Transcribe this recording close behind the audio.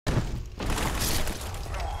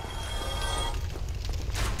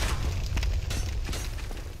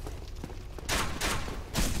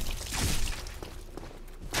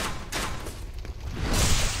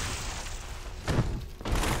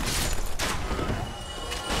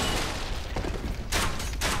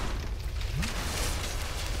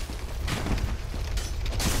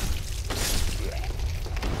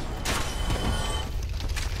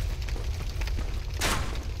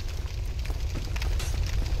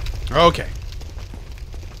Okay.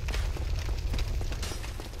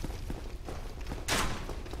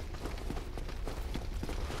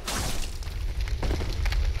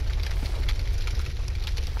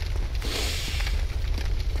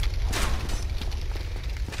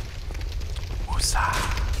 Woosah.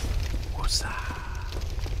 Woosah.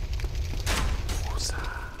 Woosah.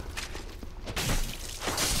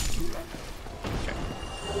 Okay.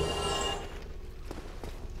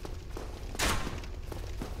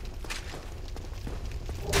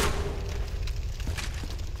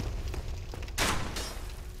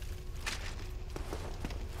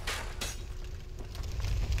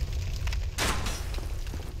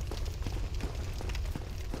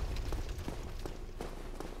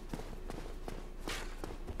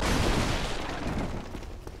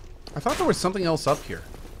 I thought there was something else up here.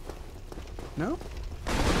 No?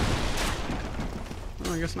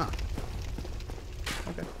 No, I guess not.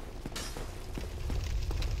 Okay.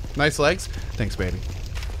 Nice legs? Thanks, baby.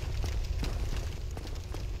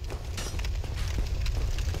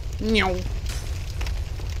 Meow.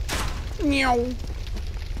 Meow.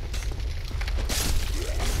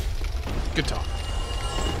 Good talk.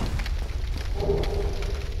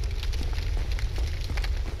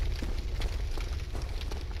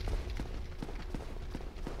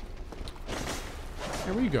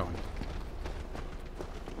 Where are you going?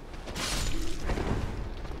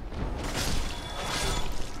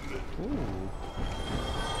 Ooh.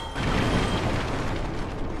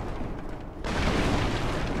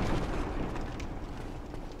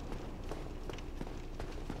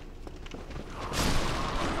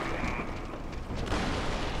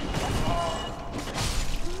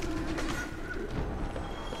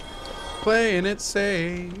 Playing it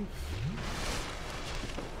safe.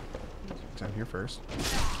 Down here first.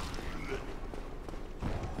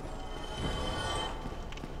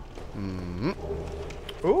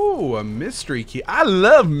 Ooh, a mystery key. I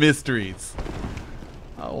love mysteries.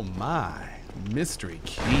 Oh my. Mystery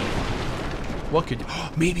key. What could...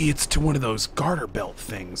 maybe it's to one of those garter belt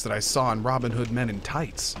things that I saw in Robin Hood Men in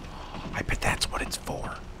Tights. I bet that's what it's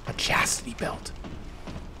for. A chastity belt.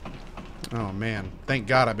 Oh man. Thank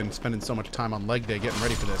God I've been spending so much time on leg day getting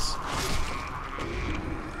ready for this.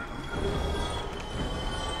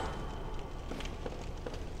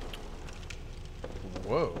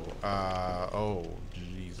 Whoa. Oh,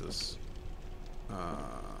 Jesus. Oh.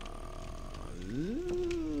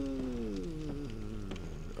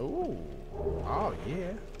 Oh,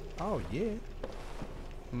 yeah. Oh, yeah.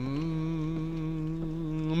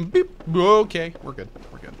 Beep. Okay, we're good.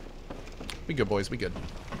 We're good. We good, boys. We good.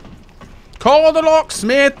 Call the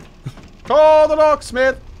locksmith! Call the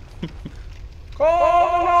locksmith!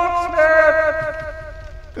 Call the locksmith!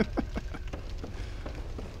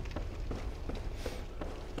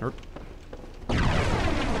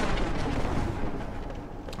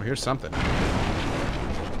 Oh, here's something.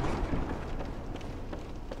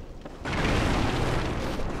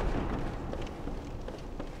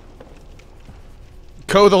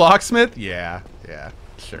 Cohh the locksmith? Yeah, yeah,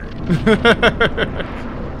 sure.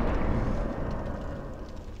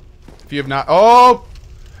 If you have not... oh!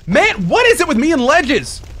 Man, what is it with me and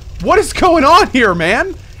ledges? What is going on here,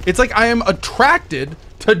 man? It's like I am attracted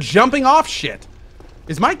to jumping off shit.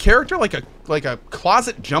 Is my character like a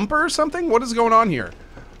closet jumper or something? What is going on here?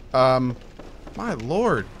 My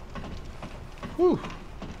lord. Whew.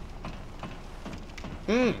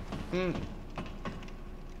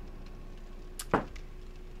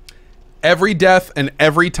 Every death and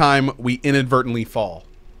every time we inadvertently fall.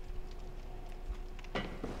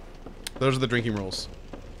 Those are the drinking rules.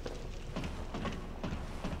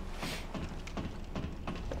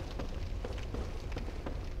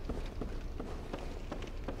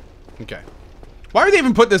 Okay. Why would they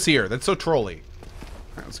even put this here? That's so trolly.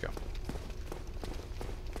 Alright, let's go.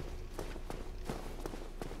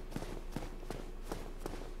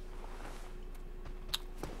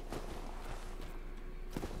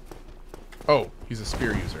 Oh, he's a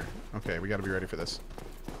spear user. Okay, we gotta be ready for this.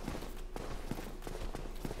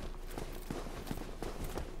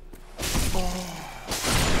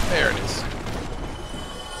 Oh, there it is.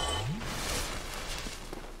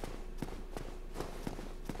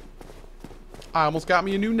 I almost got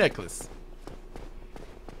me a new necklace.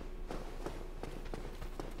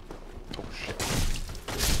 Oh, shit.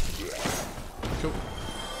 Cool.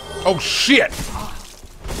 Oh, shit!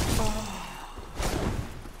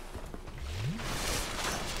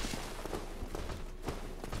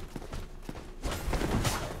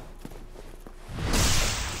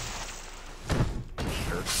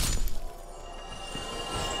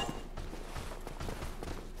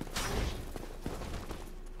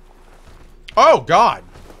 Oh, God.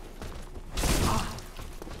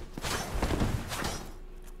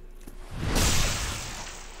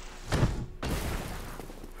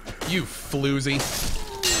 You floozy.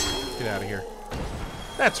 Get out of here.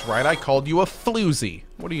 That's right, I called you a floozy.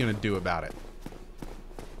 What are you gonna do about it?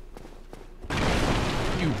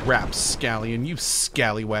 You rapscallion, you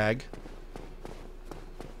scallywag.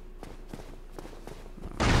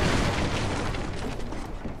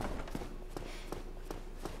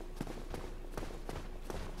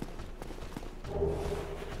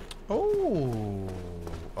 Oh.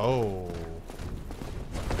 Oh.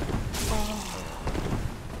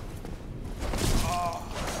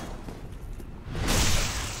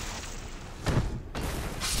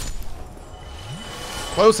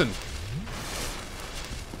 Closen.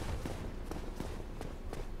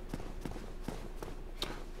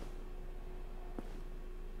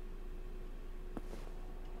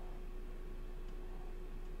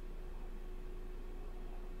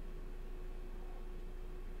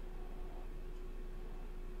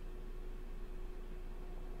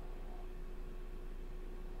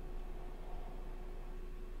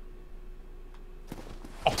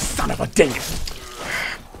 Oh, son of a dingus!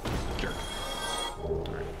 Jerk.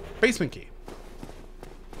 Alright. Basement key.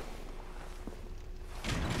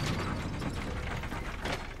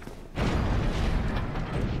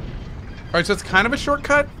 Alright, so it's kind of a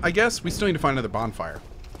shortcut, I guess. We still need to find another bonfire.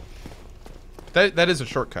 That is a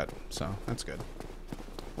shortcut, so that's good.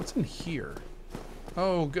 What's in here?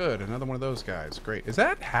 Oh, good. Another one of those guys. Great. Is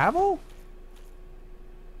that Havel?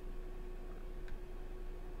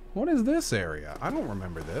 What is this area? I don't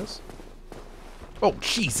remember this. Oh,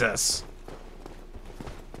 Jesus!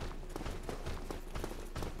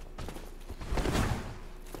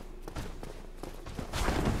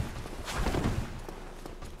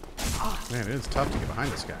 Man, it is tough to get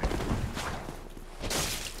behind this guy.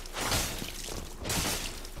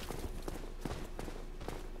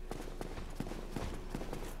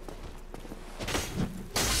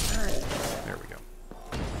 There we go.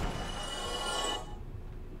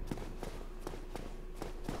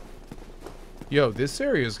 Yo, this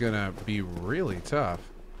area is gonna be really tough.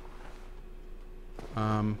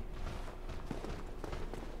 Yeah,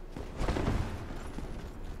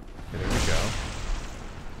 there we go.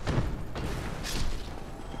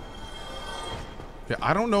 Yeah,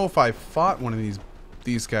 I don't know if I fought one of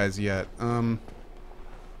these guys yet. Oh,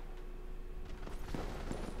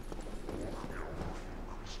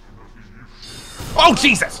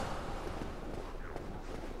 Jesus!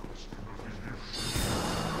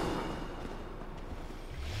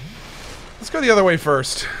 Let's go the other way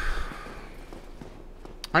first.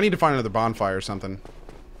 I need to find another bonfire or something.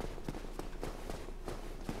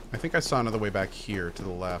 I think I saw another way back here to the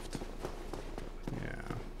left.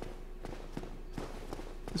 Yeah.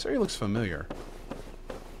 This area looks familiar.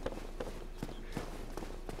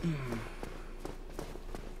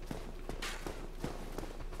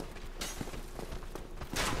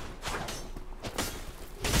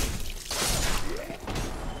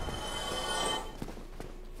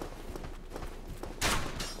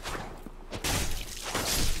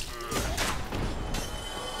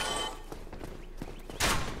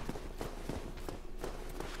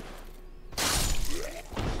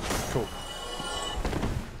 Cool.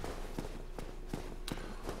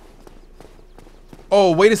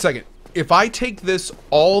 Oh, wait a second. If I take this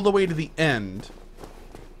all the way to the end,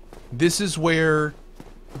 this is where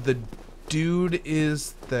the dude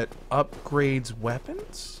is that upgrades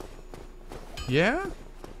weapons? Yeah?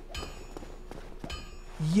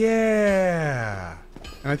 Yeah!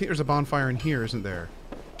 And I think there's a bonfire in here, isn't there?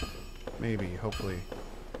 Maybe, hopefully.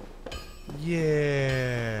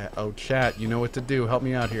 Yeah! Oh, chat, you know what to do. Help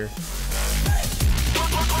me out here.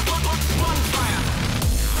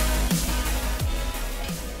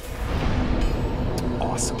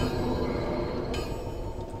 Awesome.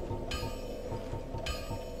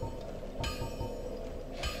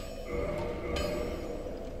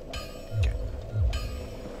 Okay.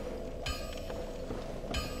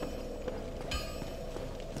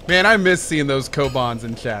 Man, I miss seeing those Cohhs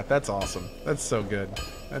in chat. That's awesome. That's so good.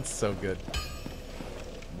 That's so good.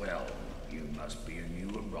 Well, you must be a new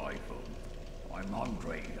arrival. I'm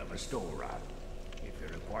Andre of Astora. If you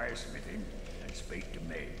require smithing, then speak to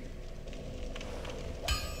me.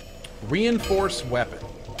 Reinforce weapon.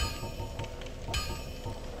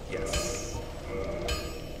 Yes.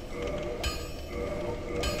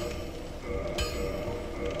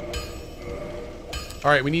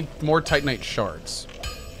 Alright, we need more Titanite shards.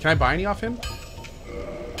 Can I buy any off him?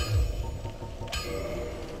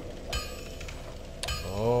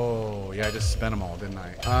 Oh, yeah, I just spent them all, didn't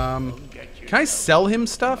I? Can I sell him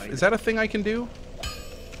stuff? Is that a thing I can do?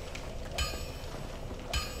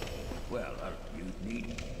 Well, you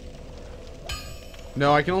need...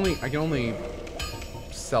 No, I can only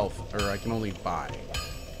itself, or I can only buy.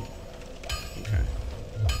 Okay.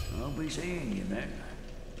 I'll be seeing you then.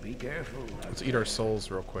 Be careful. Let's eat our souls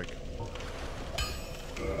real quick.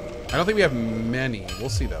 I don't think we have many. We'll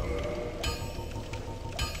see though.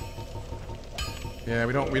 Yeah,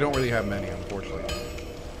 we don't really have many, unfortunately.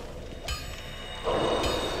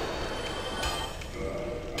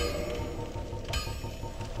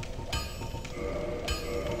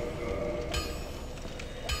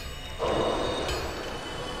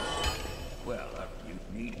 Well, you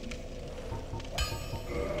need me.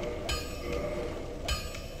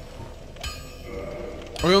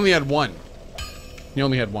 Oh, we only had one. You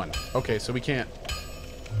only had one. Okay, so we can't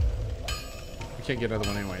get another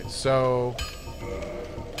one anyway. So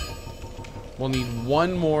we'll need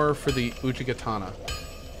one more for the Uchigatana.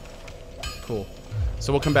 Cool.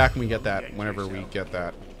 So we'll come back and we get that whenever we get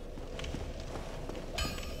that.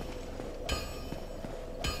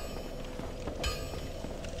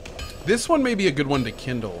 This one may be a good one to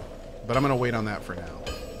kindle, but I'm gonna wait on that for now.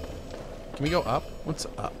 Can we go up? What's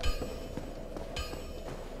up?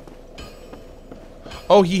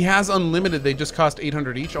 Oh, he has unlimited. They just cost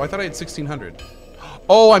 800 each. Oh, I thought I had 1600.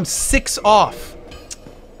 Oh, I'm 6 off.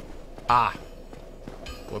 Ah.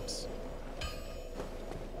 Whoops.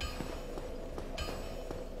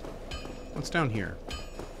 What's down here?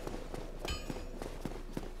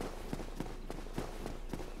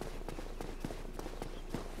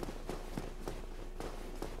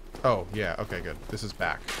 Oh, yeah. Okay, good. This is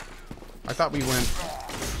back. I thought we went...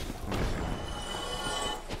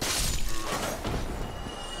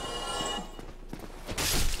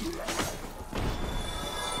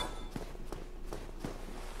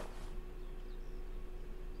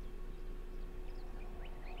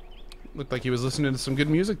 Looked like he was listening to some good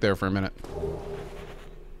music there for a minute.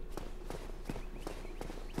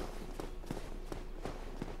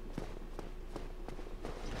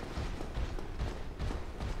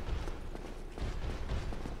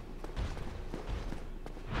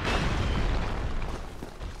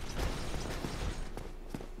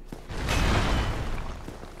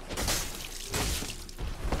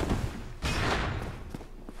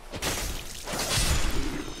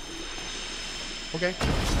 Okay.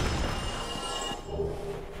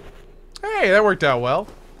 Hey, that worked out well.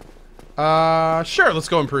 Sure, let's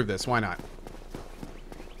go improve this. Why not?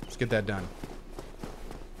 Let's get that done.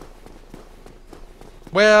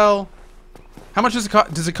 Well, how much does it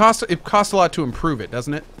cost? Does it cost? It costs a lot to improve it,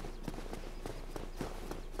 doesn't it?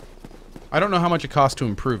 I don't know how much it costs to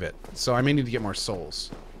improve it, so I may need to get more souls.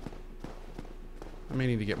 I may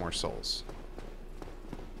need to get more souls.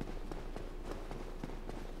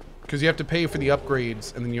 Because you have to pay for the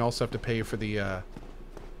upgrades, and then you also have to pay for the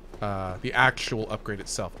actual upgrade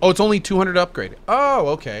itself. Oh, it's only 200 upgrade. Oh,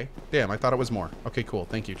 okay. Damn, I thought it was more. Okay, cool.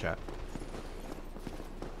 Thank you, chat.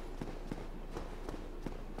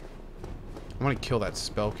 I want to kill that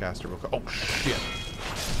spellcaster real quick. Oh, shit.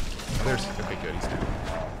 Oh, there's... Okay, good. He's down.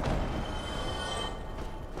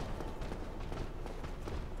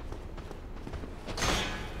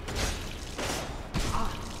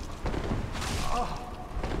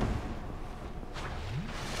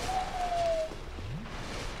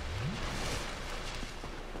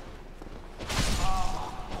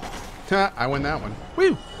 I win that one.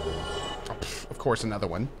 Woo! Oh, of course, another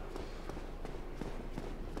one.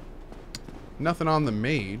 Nothing on the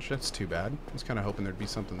mage. That's too bad. I was kind of hoping there'd be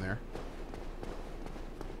something there.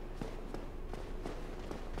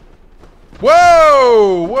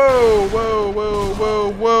 Whoa! Whoa! Whoa! Whoa!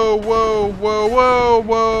 Whoa! Whoa! Whoa! Whoa!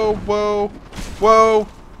 Whoa! Whoa! Whoa!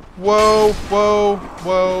 Whoa! Whoa!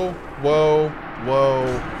 Whoa! Whoa! Whoa! Whoa!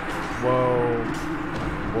 Whoa!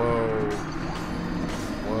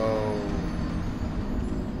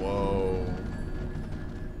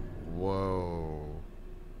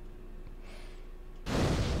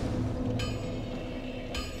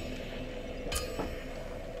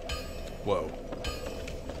 Whoa.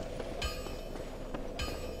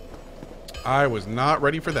 I was not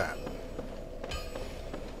ready for that.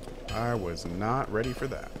 I was not ready for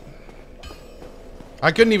that.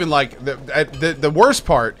 I couldn't even, like, the worst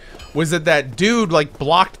part was that dude, like,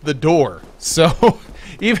 blocked the door. So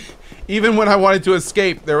even when I wanted to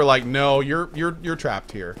escape, they were like, "No, you're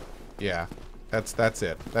trapped here." Yeah. That's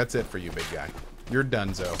it. That's it for you, big guy. You're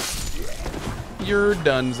donezo. You're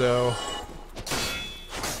donezo.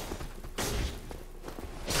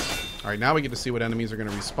 Alright, now we get to see what enemies are going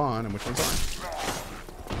to respawn and which ones aren't.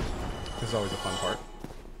 This is always a fun part.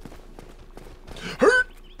 Hurt!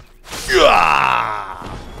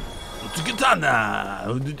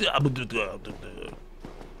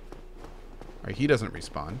 Alright, he doesn't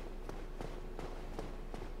respawn.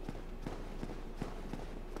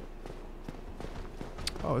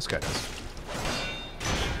 Oh, this guy does.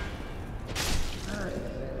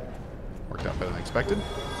 Worked out better than expected.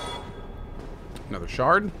 Another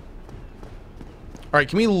shard. Alright,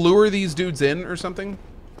 can we lure these dudes in or something?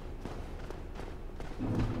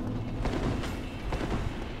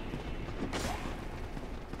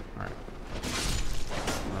 Alright.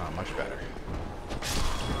 Oh, much better.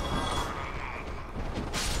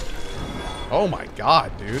 Oh my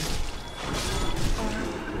god, dude.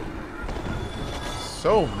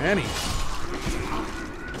 So many.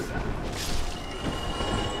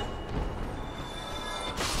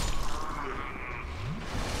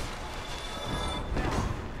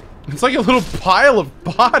 It's like a little pile of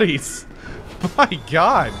bodies. My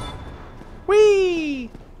god. Whee!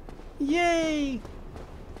 Yay!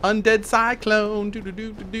 Undead cyclone. Do do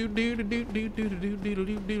do do do do do do do do do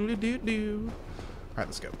do do do do. All right,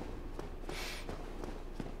 let's go.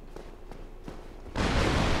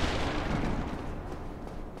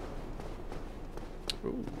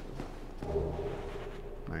 Ooh.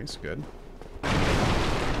 Nice, good.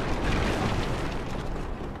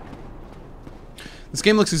 This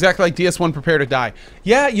game looks exactly like DS1 Prepare to Die.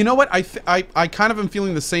 Yeah, you know what? I kind of am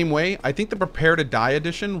feeling the same way. I think the Prepare to Die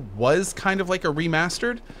edition was kind of like a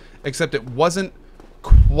remastered, except it wasn't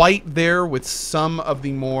quite there with some of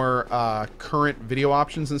the more current video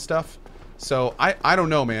options and stuff. So I don't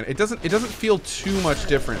know, man. It doesn't feel too much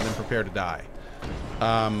different than Prepare to Die.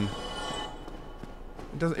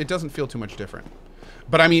 It doesn't feel too much different.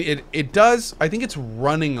 But I mean, it does. I think it's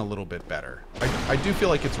running a little bit better. I do feel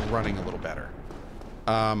like it's running a little better.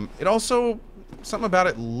 It also, something about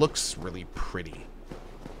it looks really pretty.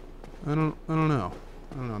 I don't know.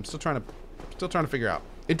 I'm still trying to figure out.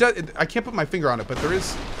 It does. I can't put my finger on it, but there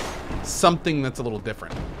is something that's a little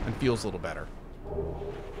different and feels a little better.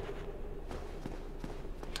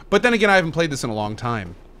 But then again, I haven't played this in a long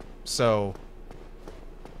time, so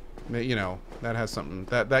you know that has something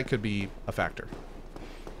that could be a factor.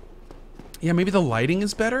 Yeah, maybe the lighting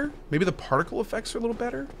is better. Maybe the particle effects are a little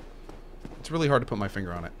better. It's really hard to put my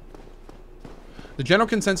finger on it. The general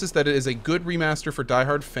consensus that it is a good remaster for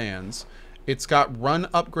diehard fans. It's got run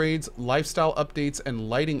upgrades, lifestyle updates, and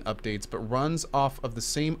lighting updates, but runs off of the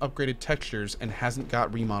same upgraded textures and hasn't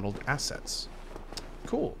got remodeled assets.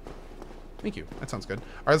 Cool. Thank you. That sounds good. All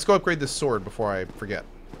right, let's go upgrade this sword before I forget.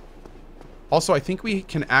 Also, I think we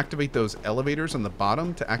can activate those elevators on the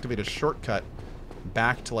bottom to activate a shortcut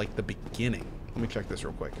back to, like, the beginning. Let me check this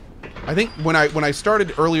real quick. I think when I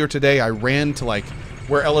started earlier today, I ran to, like,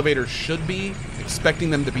 where elevators should be, expecting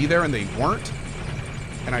them to be there, and they weren't.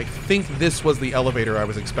 And I think this was the elevator I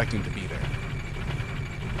was expecting to be there.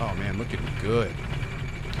 Oh, man, looking good.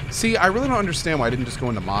 See, I really don't understand why I didn't just go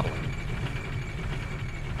into modeling.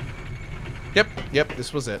 Yep,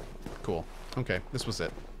 this was it. Cool. Okay, this was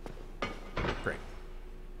it. Great.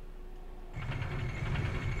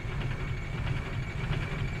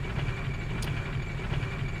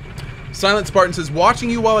 Silent Spartan says, watching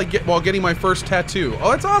you while getting my first tattoo.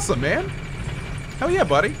 Oh, that's awesome, man. Hell yeah,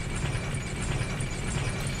 buddy.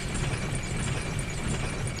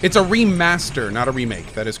 It's a remaster, not a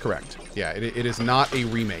remake. That is correct. Yeah, it is not a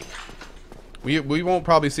remake. We won't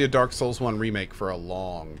probably see a Dark Souls 1 remake for a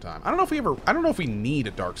long time. I don't know if we need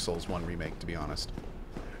a Dark Souls 1 remake, to be honest.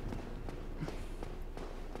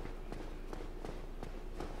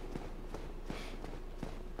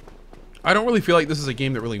 I don't really feel like this is a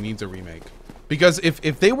game that really needs a remake. Because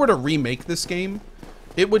if they were to remake this game,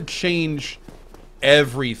 it would change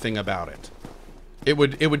everything about it. It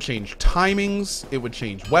would change timings, it would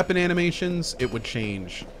change weapon animations, it would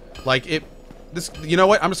change you know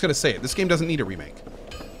what? I'm just gonna say it. This game doesn't need a remake.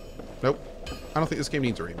 Nope. I don't think this game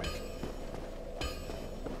needs a remake.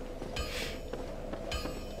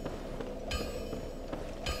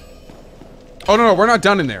 Oh no, we're not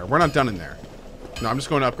done in there. We're not done in there. No, I'm just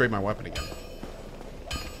going to upgrade my weapon again.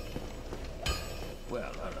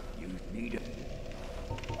 Well, you need it.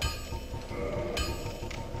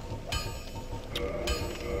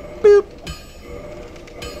 Boop.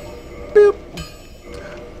 Boop.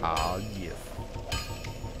 Oh, yes.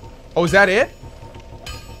 Oh, is that it?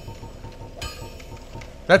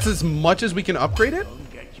 That's as much as we can upgrade it?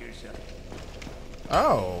 Don't get yourself.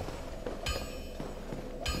 Oh.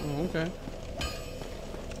 Oh, okay.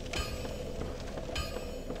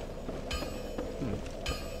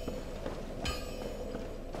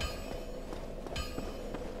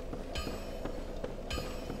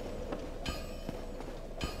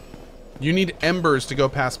 You need embers to go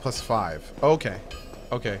past +5. Okay.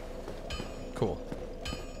 Okay. Cool.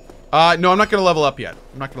 No, I'm not gonna level up yet.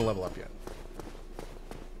 I'm not gonna level up yet.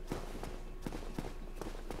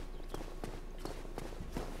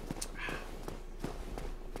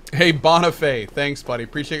 Hey, Bonifay. Thanks, buddy.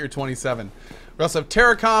 Appreciate your 27. We also have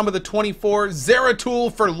Terracom with a 24.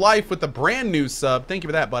 Zeratool for life with the brand new sub. Thank you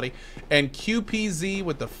for that, buddy. And QPZ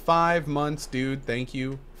with the 5 months, dude. Thank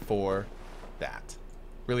you for that.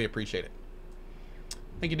 Really appreciate it.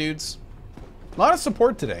 Thank you, dudes. A lot of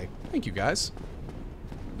support today. Thank you, guys.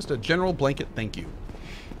 Just a general blanket thank you.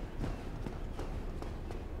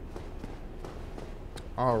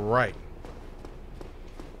 All right.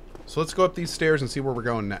 So let's go up these stairs and see where we're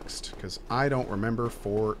going next, because I don't remember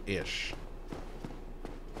for-ish.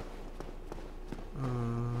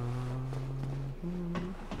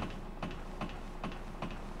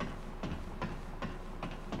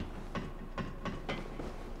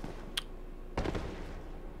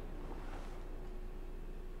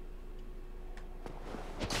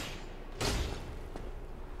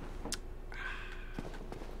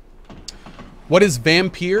 What is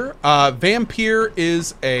Vampire? Vampire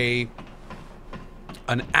is an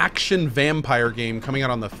action vampire game coming out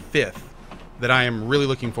on the 5th that I am really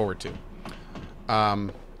looking forward to.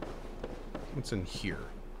 What's in here?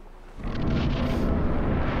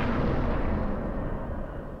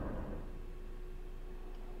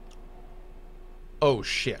 Oh,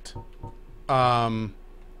 shit.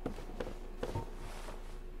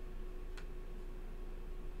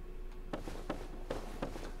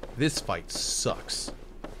 This fight sucks.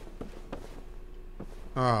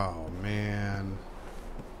 Oh, man.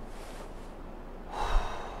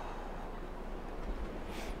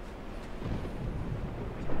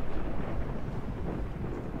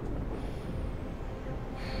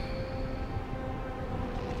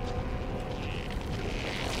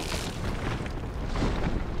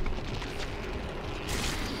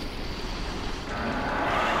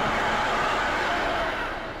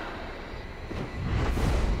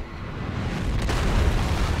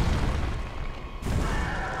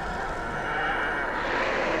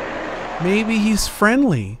 Maybe he's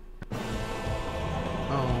friendly.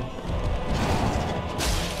 Oh.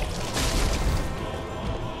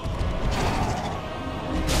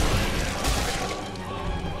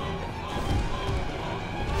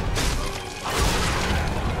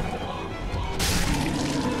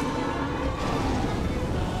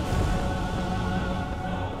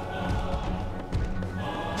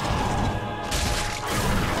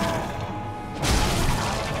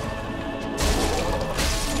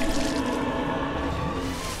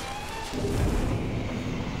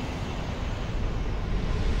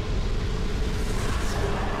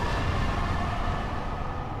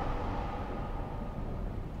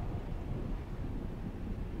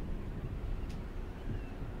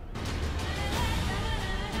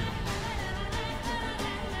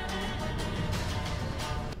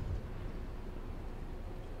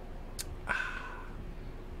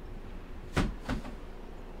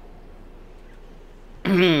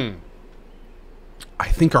 I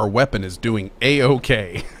think our weapon is doing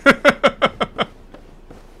A-okay.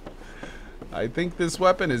 I think this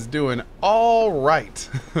weapon is doing all right.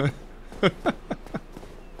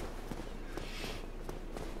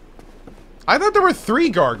 I thought there were 3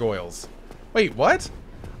 gargoyles. Wait, what?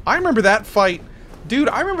 I remember that fight. Dude,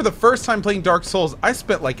 I remember the first time playing Dark Souls, I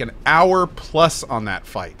spent like an hour plus on that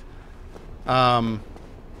fight.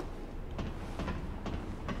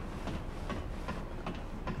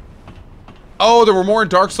 Oh, there were more in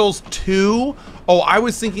Dark Souls 2? Oh, I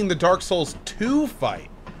was thinking the Dark Souls 2 fight.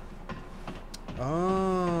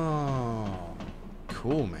 Oh.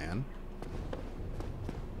 Cool, man.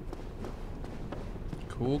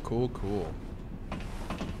 Cool, cool, cool.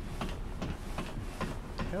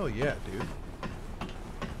 Hell yeah, dude.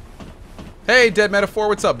 Hey, Dead Metaphor,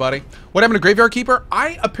 what's up, buddy? What happened to Graveyard Keeper?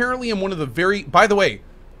 I apparently am one of the very... By the way,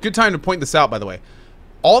 good time to point this out, by the way.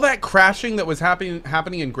 All that crashing that was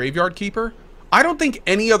happening in Graveyard Keeper, I don't think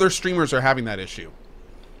any other streamers are having that issue.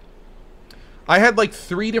 I had like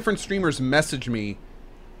 3 different streamers message me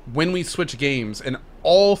when we switched games, and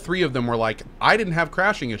all 3 of them were like, I didn't have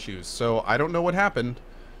crashing issues, so I don't know what happened.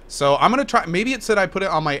 So I'm going to try... Maybe it said I put it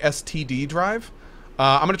on my STD drive.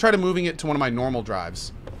 I'm going to try to moving it to one of my normal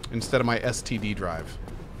drives instead of my STD drive.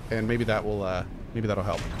 And maybe that will, maybe that'll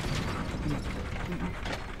help.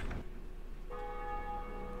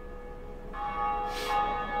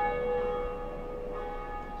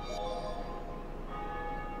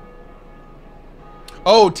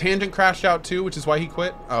 Oh, Tangent crashed out too, which is why he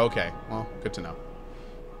quit? Oh, okay. Well, good to know.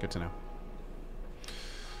 Good to know.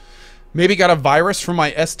 Maybe got a virus from my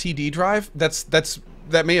STD drive?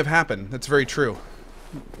 That may have happened. That's very true.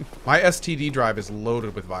 My STD drive is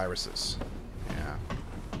loaded with viruses. Yeah.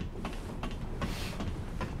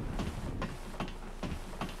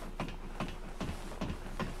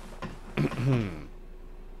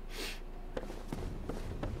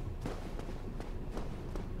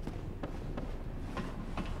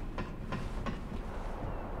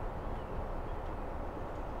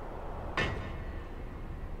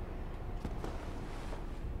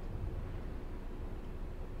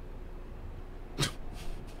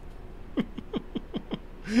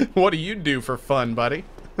 What do you do for fun, buddy?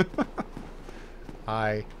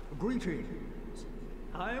 Hi. Greetings.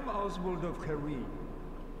 I am Oswald of Kareem.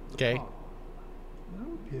 Okay. Thou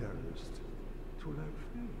appearest to lack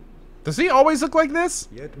faith, Does he always look like this?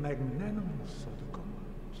 yet magnanimous of the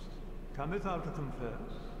commands. Cometh thou to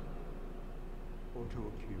confess, or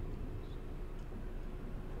to accuse?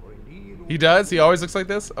 For indeed, He does? He always looks like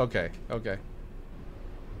this? Okay, okay.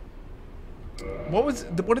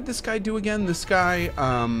 What did this guy do again? This guy,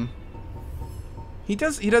 he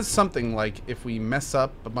does something like if we mess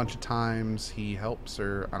up a bunch of times, he helps,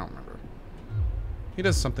 or I don't remember. He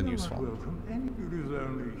does something useful. welcome any, it is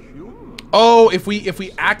only human. Oh, if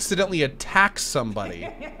we accidentally attack somebody.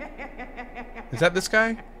 Is that this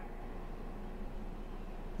guy?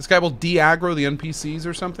 This guy will de-aggro the NPCs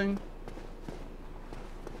or something?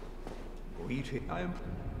 Greeting. I am.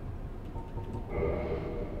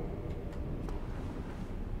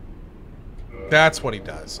 That's what he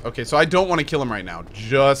does. Okay, so I don't want to kill him right now,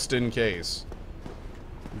 just in case.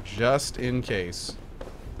 Just in case.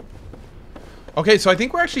 Okay, so I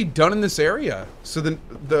think we're actually done in this area. So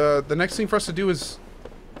the next thing for us to do is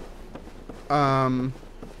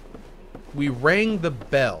we rang the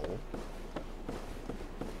bell.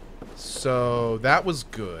 So that was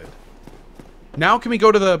good. Now can we go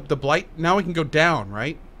to the blight? Now we can go down,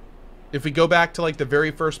 right? If we go back to like the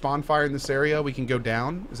very first bonfire in this area, we can go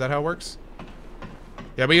down. Is that how it works?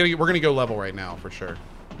 Yeah, we're gonna go level right now for sure.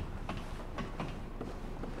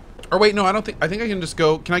 Or wait, no, I don't think. I think I can just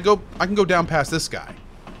go. Can I go? I can go down past this guy.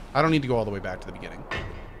 I don't need to go all the way back to the beginning.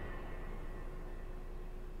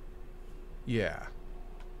 Yeah.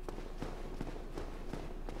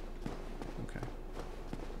 Okay.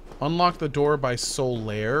 Unlock the door by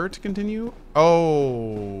Solaire to continue.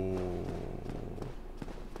 Oh.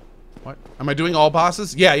 What? Am I doing all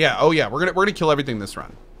bosses? Yeah, yeah. Oh yeah. We're gonna kill everything this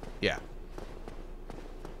run. Yeah.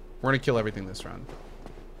 We're gonna kill everything this run.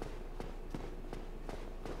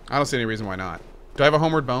 I don't see any reason why not. Do I have a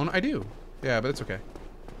homeward bone? I do. Yeah, but it's okay.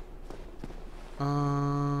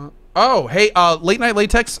 Oh, hey, Late Night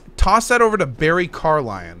Latex, toss that over to Barry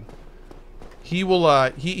Carlion. He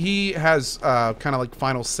will, he has, kind of like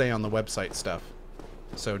final say on the website stuff.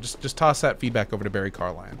 So just toss that feedback over to Barry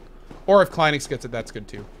Carlion. Or if Kleinix gets it, that's good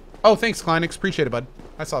too. Oh, thanks, Kleinix. Appreciate it, bud.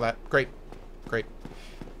 I saw that. Great. Great.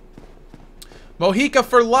 Mojica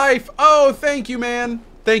for life. Oh, thank you, man.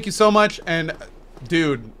 Thank you so much. And,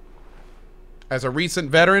 dude, as a recent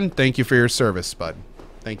veteran, thank you for your service, bud.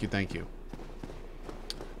 Thank you, thank you.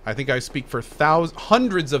 I think I speak for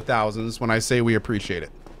hundreds of thousands when I say we appreciate it.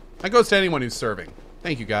 That goes to anyone who's serving.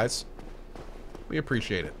 Thank you, guys. We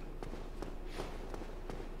appreciate it.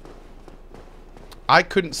 I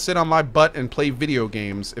couldn't sit on my butt and play video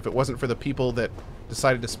games if it wasn't for the people that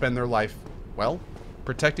decided to spend their life, well,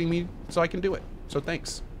 protecting me so I can do it. So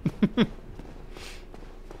thanks.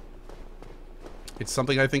 It's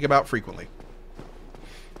something I think about frequently.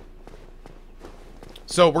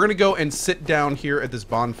 So we're going to go and sit down here at this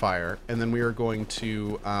bonfire, and then we are going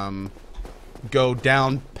to go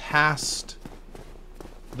down past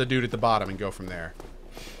the dude at the bottom and go from there.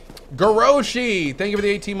 Goroshi, thank you for the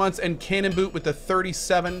 18 months, and Cannon Boot with the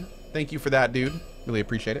 37. Thank you for that, dude. Really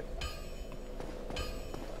appreciate it.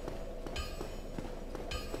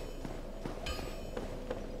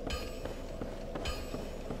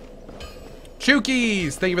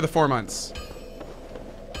 Chukies, thank you for the 4 months.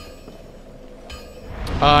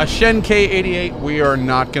 Shen K88, we are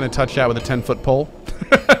not going to touch that with a 10-foot pole.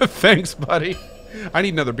 Thanks, buddy. I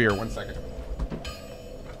need another beer. 1 second.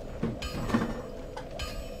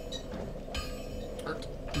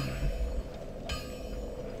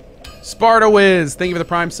 Sparta Wiz, thank you for the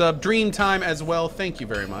Prime sub. Dream Time as well. Thank you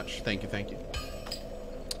very much. Thank you, thank you.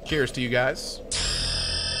 Cheers to you guys.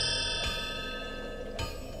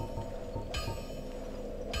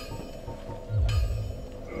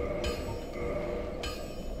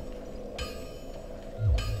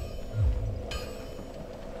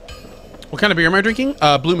 What kind of beer am I drinking?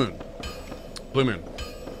 Blue Moon. Blue Moon.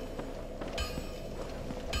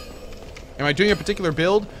 Am I doing a particular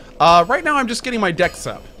build? Right now I'm just getting my decks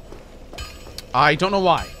up. I don't know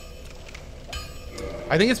why.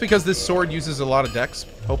 I think it's because this sword uses a lot of dex,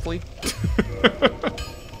 hopefully.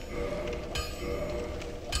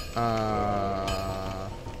 I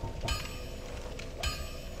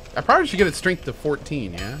probably should get its strength to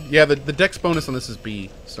 14, yeah? Yeah, the dex bonus on this is B,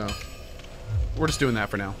 so we're just doing that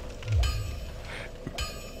for now.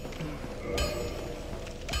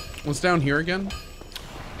 What's down here again?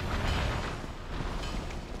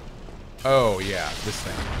 Oh, yeah, this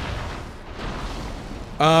thing.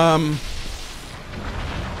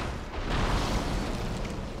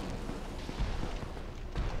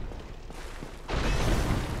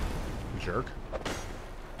 jerk.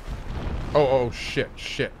 Oh, shit,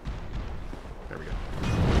 shit. There we go.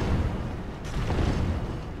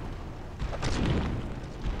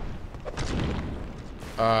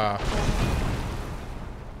 Oh,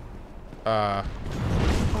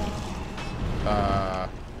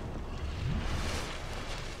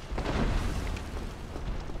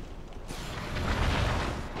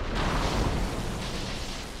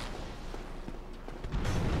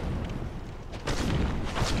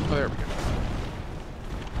 there we go.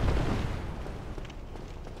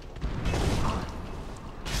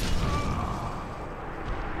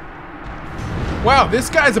 Wow, this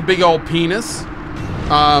guy's a big old penis.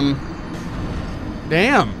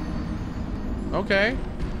 Damn. Okay.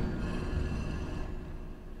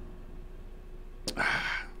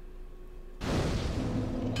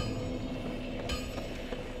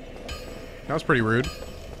 That was pretty rude.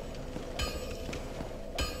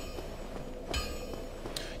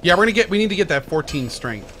 Yeah, we need to get that 14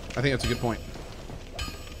 strength. I think that's a good point.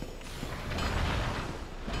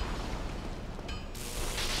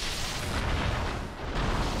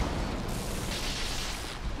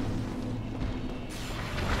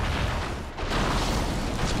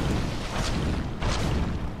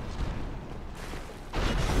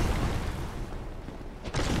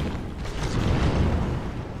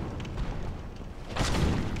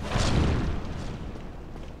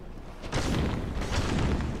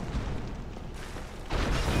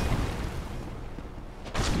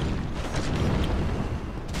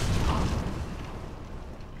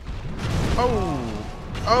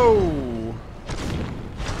 Oh!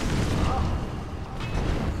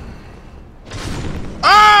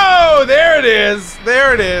 Oh! There it is!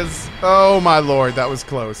 There it is! Oh my lord, that was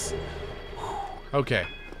close. Okay.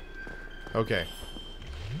 Okay.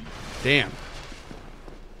 Damn.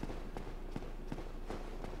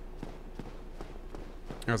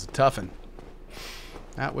 That was a toughin'.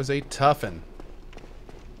 That was a toughin'.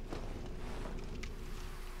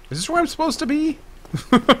 Is this where I'm supposed to be?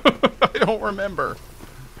 I don't remember.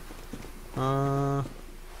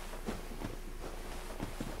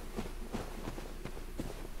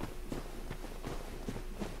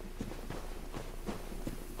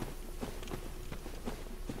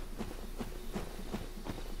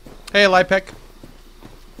 Hey, Lipek.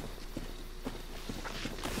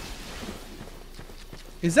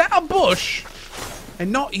 Is that a bush?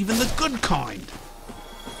 And not even the good kind.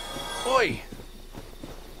 Oi.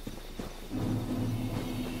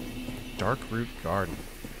 Dark Root Garden.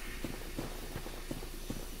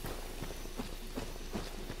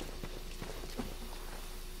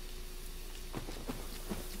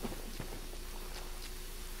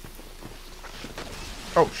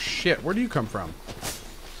 Oh shit, where do you come from?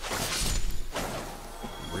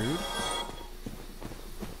 Rude.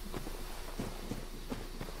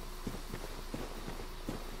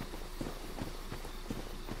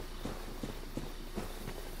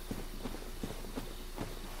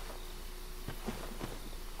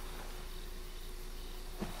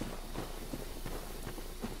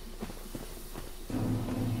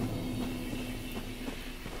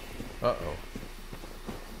 Uh-oh.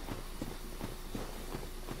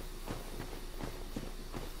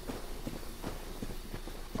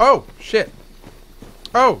 Oh, shit.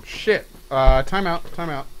 Oh, shit. Time out. Time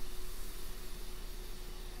out.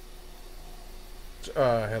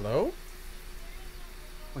 Hello?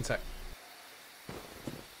 One sec.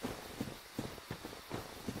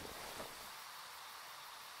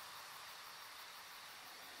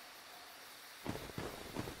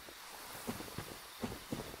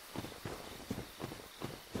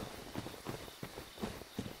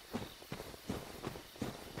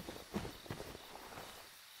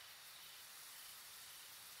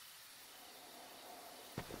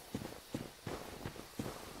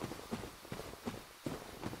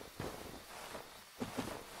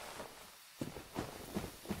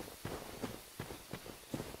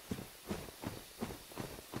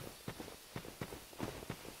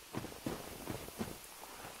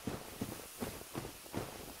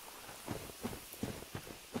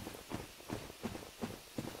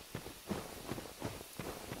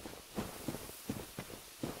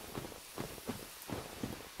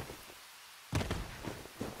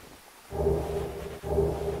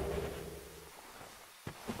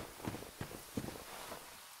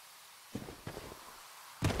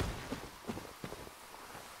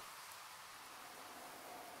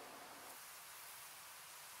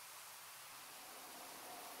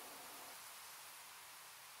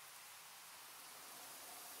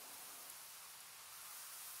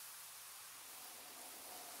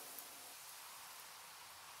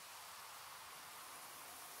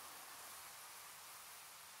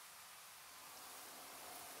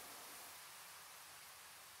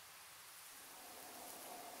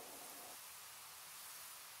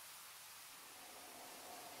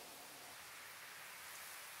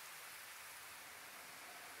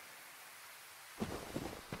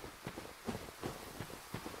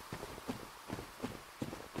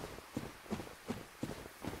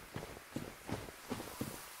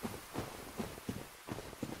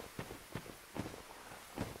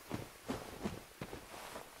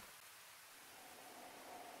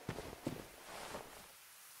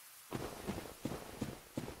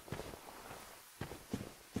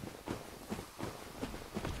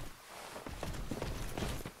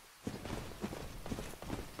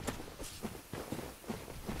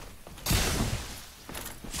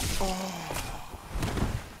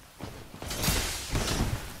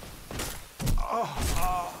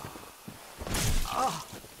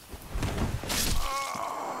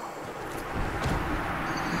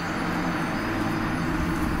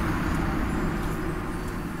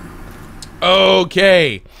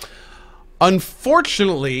 Okay.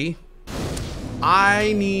 Unfortunately,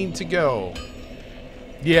 I need to go.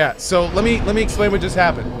 Yeah, so let me explain what just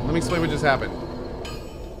happened. Let me explain what just happened.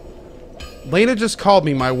 Lena just called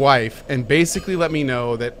me, my wife, and basically let me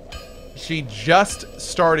know that she just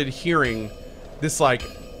started hearing this like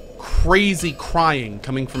crazy crying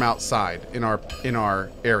coming from outside in our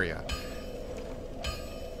area.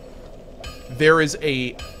 There is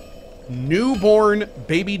a newborn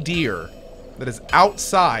baby deer that is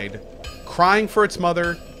outside crying for its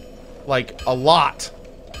mother like a lot.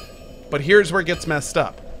 But here's where it gets messed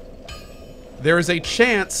up. There is a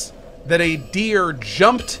chance that a deer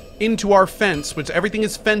jumped into our fence, which everything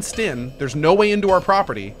is fenced in. There's no way into our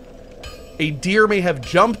property. A deer may have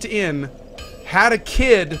jumped in, had a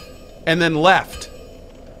kid, and then left.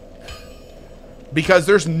 Because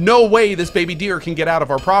there's no way this baby deer can get out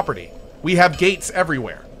of our property. We have gates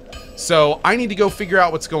everywhere. So I need to go figure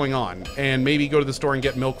out what's going on and maybe go to the store and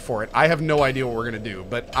get milk for it. I have no idea what we're going to do,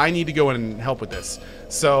 but I need to go in and help with this.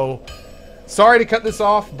 So sorry to cut this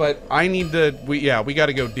off, but I need to, we got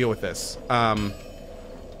to go deal with this.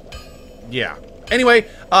 Yeah. Anyway,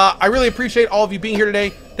 I really appreciate all of you being here today.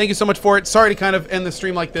 Thank you so much for it. Sorry to kind of end the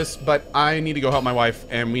stream like this, but I need to go help my wife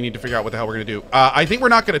and we need to figure out what the hell we're going to do. I think we're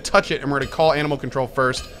not going to touch it and we're going to call animal control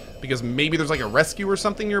first, because maybe there's like a rescue or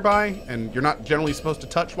something nearby and you're not generally supposed to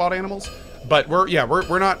touch wild animals. But we're going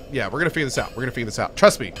to figure this out. We're going to figure this out.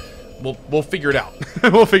 Trust me. We'll figure it out.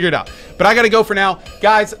 We'll figure it out. But I got to go for now.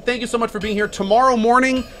 Guys, thank you so much for being here. Tomorrow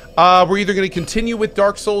morning, we're either going to continue with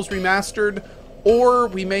Dark Souls Remastered, or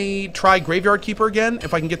we may try Graveyard Keeper again,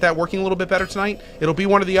 if I can get that working a little bit better tonight. It'll be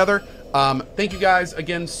one or the other. Thank you guys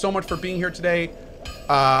again so much for being here today.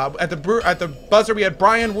 At the buzzer, we had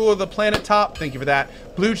Brian, Ruler of the Planet Top. Thank you for that.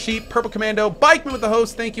 Blue Sheep, Purple Commando, Bikeman with the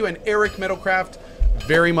host. Thank you. And Eric Metalcraft.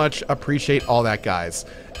 Very much appreciate all that, guys.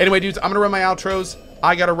 Anyway, dudes, I'm going to run my outros.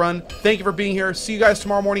 I got to run. Thank you for being here. See you guys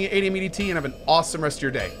tomorrow morning at 8 a.m. EDT, and have an awesome rest of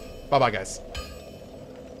your day. Bye-bye, guys.